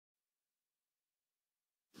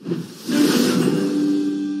Dear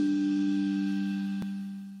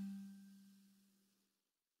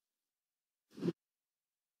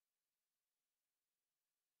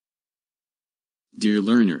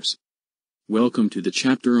learners, welcome to the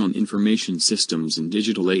chapter on Information Systems in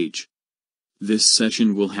Digital Age. This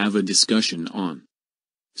session will have a discussion on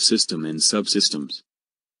system and subsystems,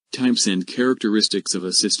 types and characteristics of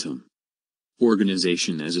a system,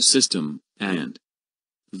 organization as a system, and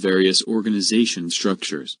various organization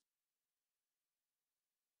structures.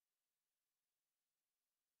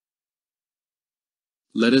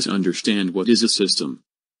 Let us understand what is a system.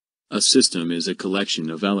 A system is a collection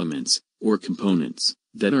of elements, or components,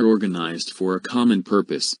 that are organized for a common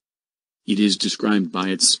purpose. It is described by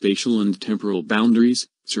its spatial and temporal boundaries,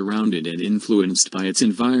 surrounded and influenced by its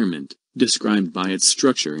environment, described by its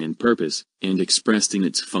structure and purpose, and expressed in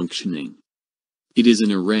its functioning. It is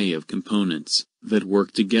an array of components that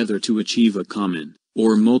work together to achieve a common,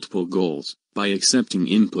 or multiple goals, by accepting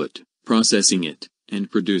input, processing it, and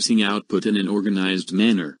producing output in an organized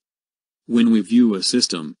manner. When we view a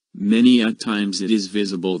system, many at times it is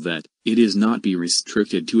visible that it is not be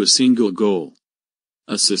restricted to a single goal.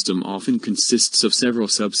 A system often consists of several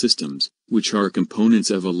subsystems, which are components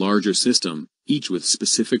of a larger system, each with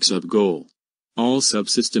specific sub-goal. All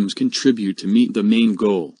subsystems contribute to meet the main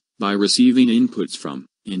goal, by receiving inputs from,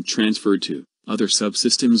 and transferred to, other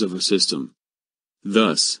subsystems of a system.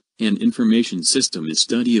 Thus, an information system is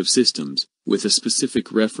study of systems, with a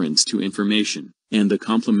specific reference to information, and the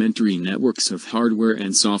complementary networks of hardware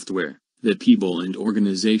and software, that people and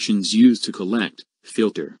organizations use to collect,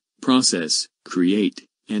 filter, process, create,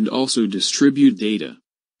 and also distribute data.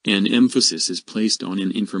 An emphasis is placed on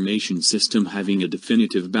an information system having a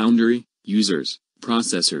definitive boundary, users,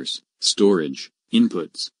 processors, storage,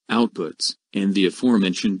 inputs, outputs, and the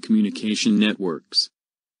aforementioned communication networks.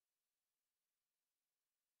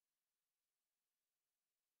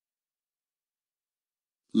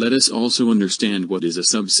 Let us also understand what is a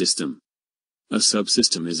subsystem. A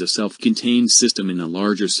subsystem is a self-contained system in a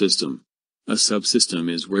larger system. A subsystem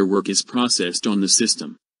is where work is processed on the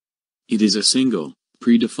system. It is a single,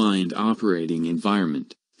 predefined operating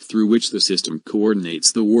environment, through which the system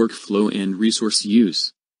coordinates the workflow and resource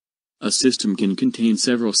use. A system can contain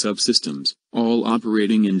several subsystems, all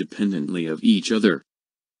operating independently of each other.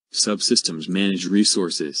 Subsystems manage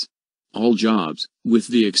resources. All jobs, with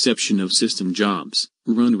the exception of system jobs,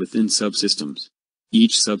 run within subsystems.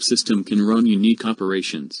 Each subsystem can run unique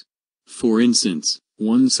operations. For instance,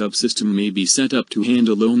 one subsystem may be set up to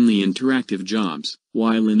handle only interactive jobs,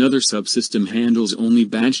 while another subsystem handles only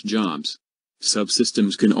batch jobs.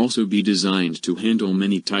 Subsystems can also be designed to handle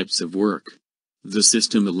many types of work. The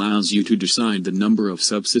system allows you to decide the number of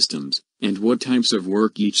subsystems, and what types of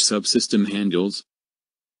work each subsystem handles.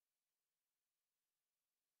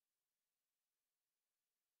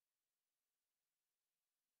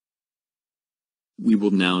 We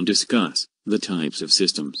will now discuss the types of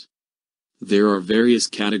systems. There are various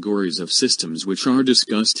categories of systems which are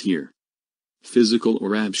discussed here. Physical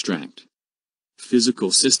or abstract. Physical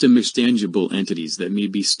system is tangible entities that may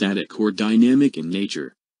be static or dynamic in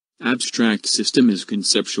nature. Abstract system is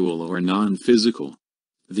conceptual or non-physical.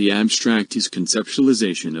 The abstract is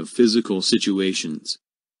conceptualization of physical situations.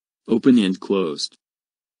 Open and closed.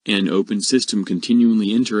 An open system continually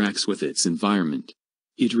interacts with its environment.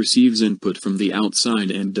 It receives input from the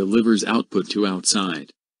outside and delivers output to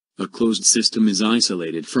outside. A closed system is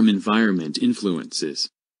isolated from environment influences.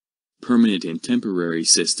 Permanent and temporary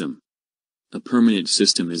system. A permanent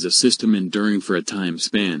system is a system enduring for a time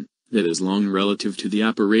span that is long relative to the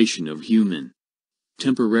operation of human.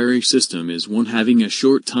 Temporary system is one having a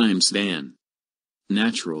short time span.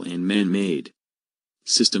 Natural and man-made.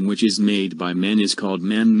 System which is made by man is called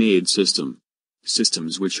man-made system.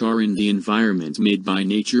 Systems which are in the environment made by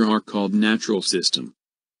nature are called natural system.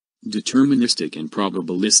 Deterministic and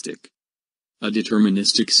probabilistic. A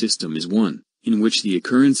deterministic system is one in which the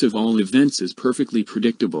occurrence of all events is perfectly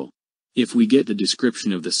predictable. If we get the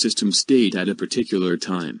description of the system state at a particular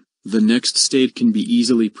time, the next state can be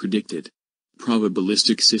easily predicted.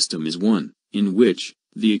 Probabilistic system is one in which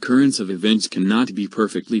the occurrence of events cannot be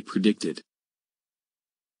perfectly predicted.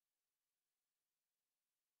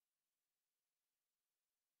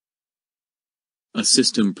 A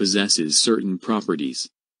system possesses certain properties.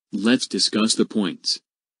 Let's discuss the points.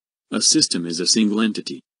 A system is a single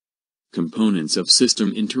entity. Components of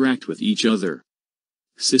system interact with each other.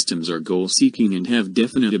 Systems are goal-seeking and have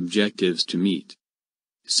definite objectives to meet.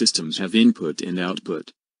 Systems have input and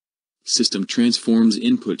output. System transforms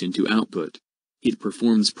input into output. It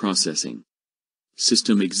performs processing.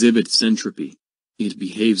 System exhibits entropy. It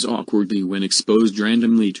behaves awkwardly when exposed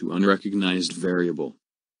randomly to unrecognized variable.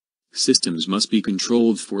 Systems must be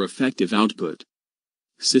controlled for effective output.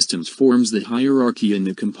 Systems forms the hierarchy and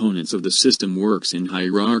the components of the system works in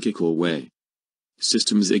hierarchical way.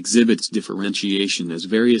 Systems exhibits differentiation as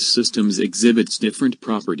various systems exhibits different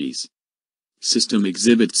properties. System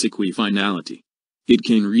exhibits equifinality. It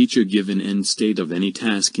can reach a given end state of any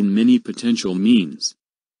task in many potential means.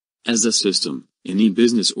 As a system, any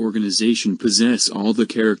business organization possess all the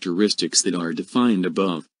characteristics that are defined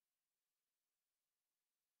above.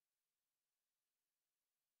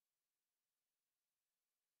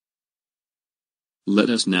 Let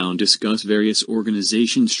us now discuss various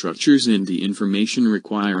organization structures and the information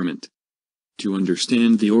requirement. To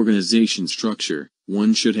understand the organization structure,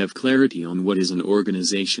 one should have clarity on what is an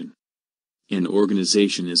organization. An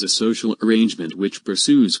organization is a social arrangement which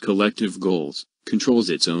pursues collective goals, controls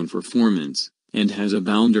its own performance, and has a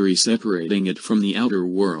boundary separating it from the outer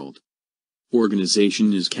world.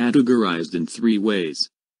 Organization is categorized in three ways.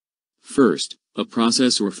 First, a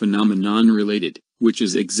process or phenomenon related, which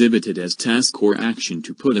is exhibited as task or action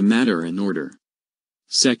to put a matter in order.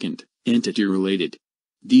 Second, entity related.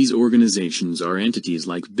 These organizations are entities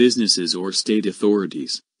like businesses or state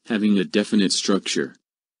authorities, having a definite structure.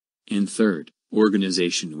 And third,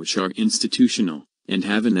 organization which are institutional, and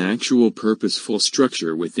have an actual purposeful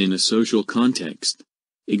structure within a social context.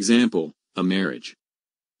 Example, a marriage.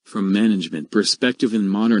 From management perspective in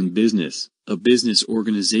modern business, a business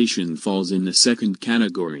organization falls in the second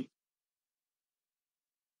category.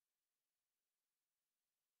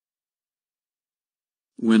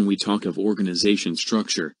 When we talk of organization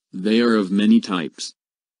structure, they are of many types.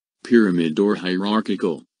 Pyramid or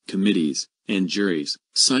hierarchical, committees, and juries,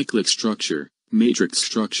 cyclic structure, matrix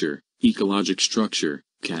structure, ecologic structure,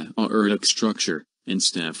 chaotic structure, and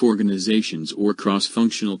staff organizations or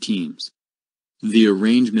cross-functional teams. The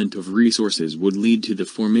arrangement of resources would lead to the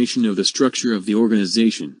formation of the structure of the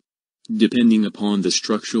organization. Depending upon the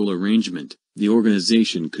structural arrangement, the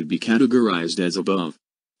organization could be categorized as above.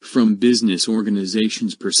 From business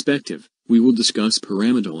organization's perspective, we will discuss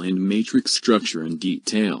pyramidal and matrix structure in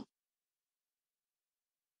detail.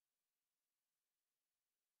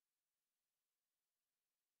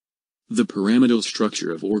 The pyramidal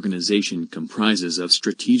structure of organization comprises of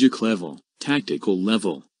strategic level, tactical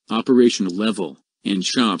level, operational level, and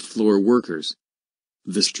shop floor workers.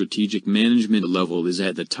 The strategic management level is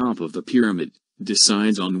at the top of the pyramid,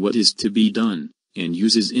 decides on what is to be done, and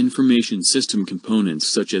uses information system components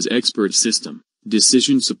such as expert system,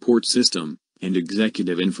 decision support system, and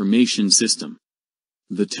executive information system.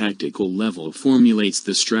 The tactical level formulates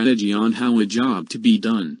the strategy on how a job to be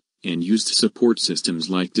done, and used support systems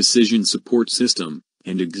like decision support system,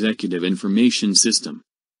 and executive information system.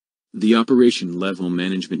 The operation level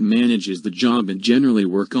management manages the job and generally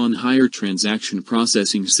work on higher transaction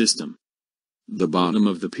processing system. The bottom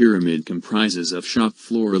of the pyramid comprises of shop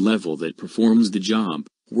floor level that performs the job,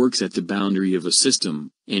 works at the boundary of a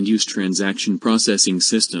system, and use transaction processing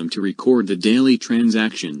system to record the daily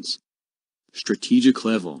transactions. Strategic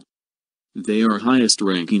level. They are highest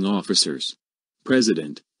ranking officers.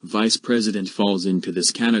 President, Vice President falls into this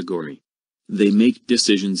category. They make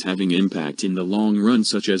decisions having impact in the long run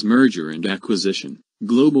such as merger and acquisition,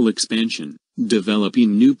 global expansion,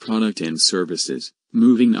 developing new product and services,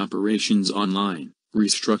 moving operations online,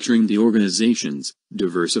 restructuring the organizations,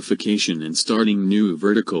 diversification and starting new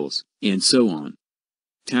verticals, and so on.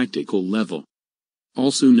 Tactical level.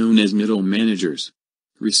 Also known as middle managers.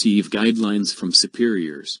 Receive guidelines from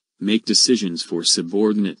superiors, make decisions for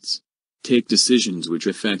subordinates. Take decisions which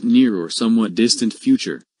affect near or somewhat distant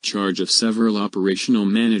future, charge of several operational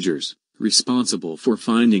managers, responsible for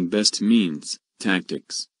finding best means,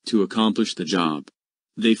 tactics, to accomplish the job.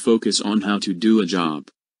 They focus on how to do a job.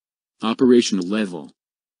 Operational level.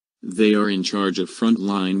 They are in charge of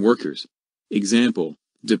frontline workers. Example,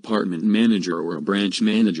 department manager or a branch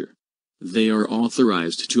manager. They are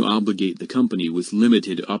authorized to obligate the company with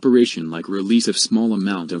limited operation like release of small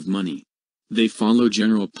amount of money. They follow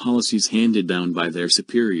general policies handed down by their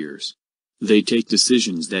superiors. They take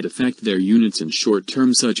decisions that affect their units in short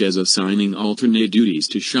term such as assigning alternate duties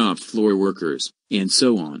to shop floor workers, and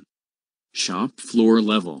so on. Shop floor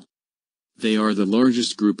level. They are the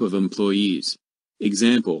largest group of employees.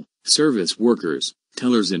 Example, service workers,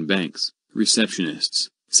 tellers in banks, receptionists,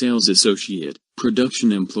 sales associate,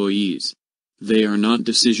 production employees. They are not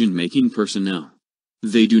decision-making personnel.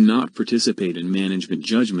 They do not participate in management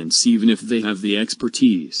judgments even if they have the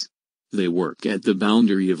expertise. They work at the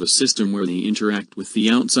boundary of a system where they interact with the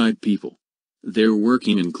outside people. Their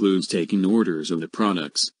working includes taking orders of the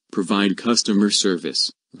products, provide customer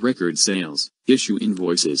service, record sales, issue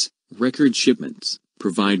invoices, record shipments,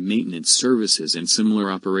 provide maintenance services and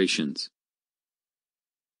similar operations.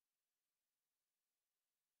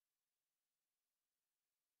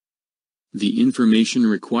 The information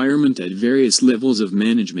requirement at various levels of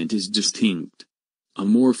management is distinct. A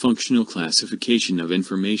more functional classification of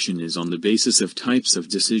information is on the basis of types of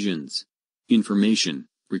decisions. Information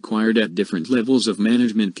required at different levels of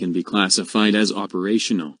management can be classified as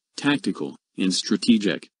operational, tactical, and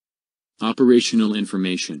strategic. Operational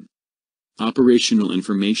information. Operational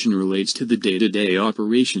information relates to the day-to-day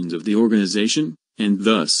operations of the organization, and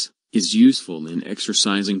thus, is useful in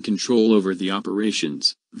exercising control over the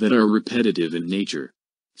operations that are repetitive in nature.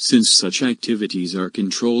 Since such activities are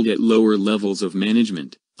controlled at lower levels of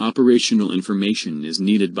management, operational information is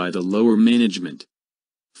needed by the lower management.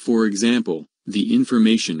 For example, the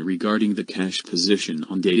information regarding the cash position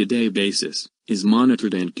on day-to-day basis is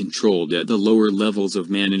monitored and controlled at the lower levels of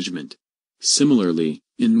management. Similarly,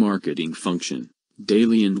 in marketing function,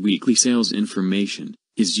 daily and weekly sales information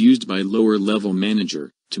is used by lower-level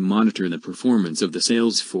manager to monitor the performance of the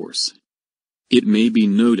sales force. It may be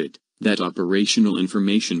noted that operational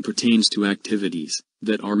information pertains to activities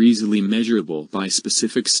that are easily measurable by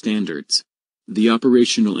specific standards. The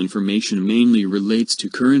operational information mainly relates to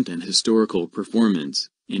current and historical performance,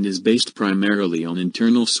 and is based primarily on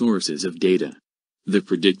internal sources of data. The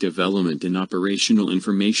predictive element in operational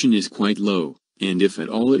information is quite low, and if at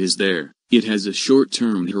all it is there, it has a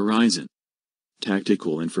short-term horizon.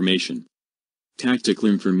 Tactical information. Tactical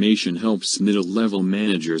information helps middle-level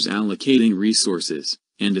managers allocating resources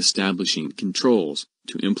and establishing controls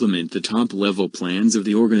to implement the top-level plans of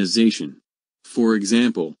the organization. For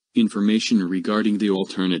example, information regarding the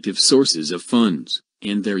alternative sources of funds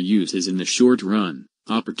and their uses in the short run,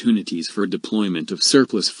 opportunities for deployment of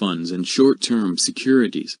surplus funds and short-term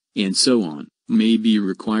securities, and so on, may be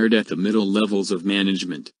required at the middle levels of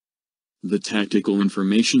management. The tactical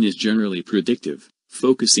information is generally predictive,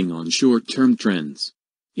 focusing on short-term trends.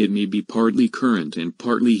 It may be partly current and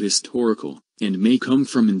partly historical, and may come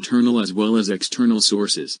from internal as well as external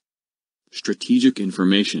sources. Strategic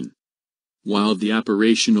information. While the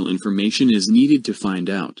operational information is needed to find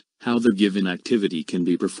out how the given activity can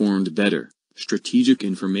be performed better, strategic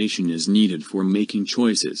information is needed for making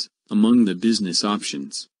choices among the business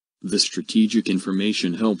options. The strategic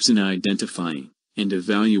information helps in identifying and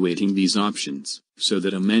evaluating these options, so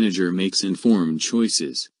that a manager makes informed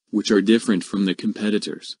choices, which are different from the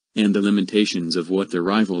competitors, and the limitations of what the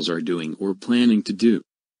rivals are doing or planning to do.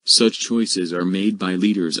 Such choices are made by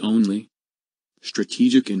leaders only.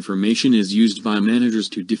 Strategic information is used by managers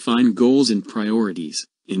to define goals and priorities,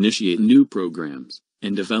 initiate new programs,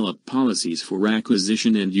 and develop policies for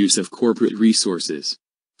acquisition and use of corporate resources.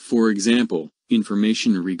 For example,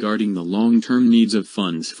 information regarding the long-term needs of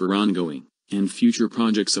funds for ongoing and future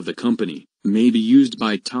projects of the company may be used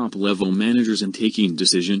by top-level managers in taking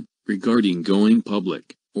decision regarding going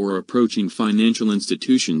public or approaching financial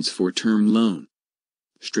institutions for term loan.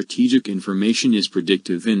 Strategic information is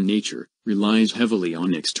predictive in nature, relies heavily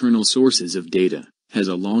on external sources of data, has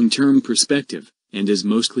a long-term perspective, and is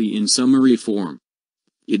mostly in summary form.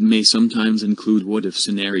 It may sometimes include what-if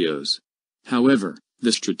scenarios. However,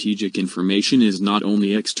 the strategic information is not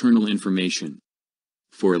only external information.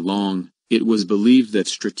 For long, it was believed that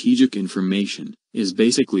strategic information is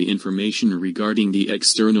basically information regarding the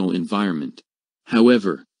external environment.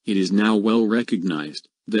 However, it is now well recognized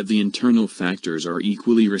that the internal factors are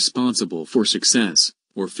equally responsible for success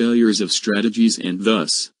or failures of strategies, and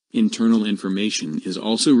thus, internal information is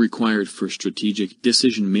also required for strategic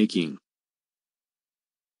decision-making.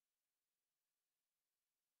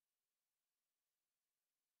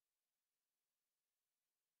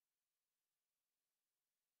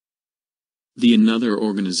 The another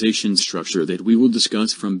organization structure that we will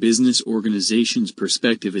discuss from business organization's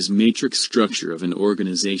perspective is matrix structure of an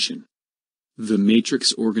organization. The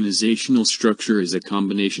matrix organizational structure is a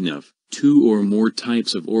combination of two or more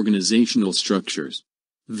types of organizational structures.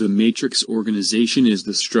 The matrix organization is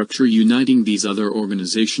the structure uniting these other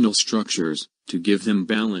organizational structures to give them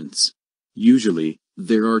balance. Usually,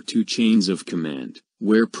 there are two chains of command,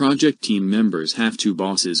 where project team members have two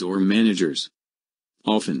bosses or managers.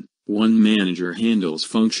 Often, one manager handles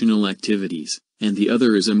functional activities, and the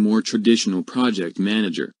other is a more traditional project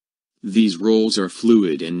manager. These roles are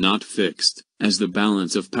fluid and not fixed, as the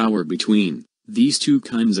balance of power between these two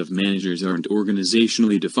kinds of managers aren't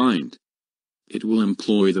organizationally defined. It will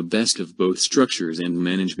employ the best of both structures and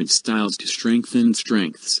management styles to strengthen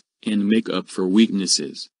strengths, and make up for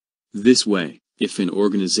weaknesses. This way, If an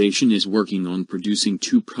organization is working on producing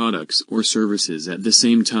two products or services at the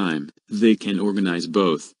same time, they can organize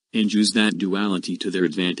both, and use that duality to their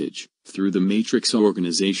advantage, through the matrix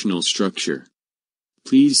organizational structure.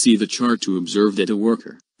 Please see the chart to observe that a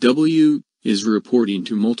worker, W, is reporting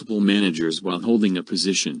to multiple managers while holding a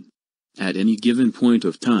position. At any given point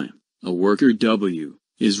of time, a worker W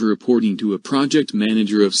is reporting to a project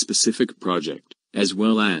manager of specific project, as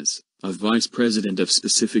well as a vice president of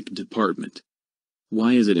specific department.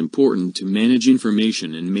 Why is it important to manage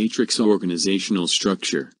information in matrix organizational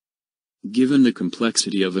structure? Given the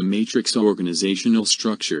complexity of a matrix organizational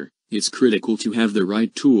structure, it's critical to have the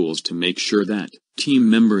right tools to make sure that team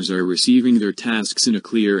members are receiving their tasks in a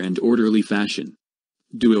clear and orderly fashion.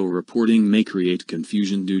 Dual reporting may create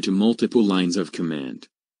confusion due to multiple lines of command.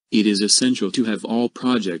 It is essential to have all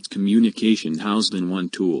project communication housed in one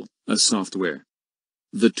tool, a software.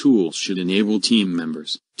 The tool should enable team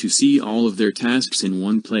members to see all of their tasks in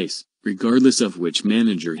one place, regardless of which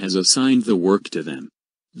manager has assigned the work to them.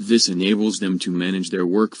 This enables them to manage their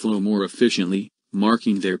workflow more efficiently,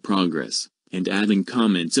 marking their progress, and adding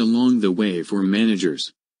comments along the way for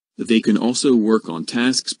managers. They can also work on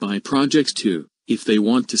tasks by projects too, if they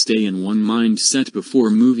want to stay in one mindset before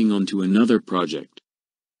moving on to another project.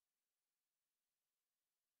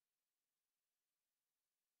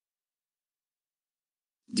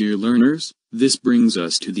 Dear learners, this brings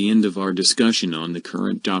us to the end of our discussion on the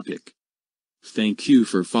current topic. Thank you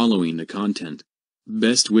for following the content.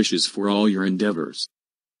 Best wishes for all your endeavors.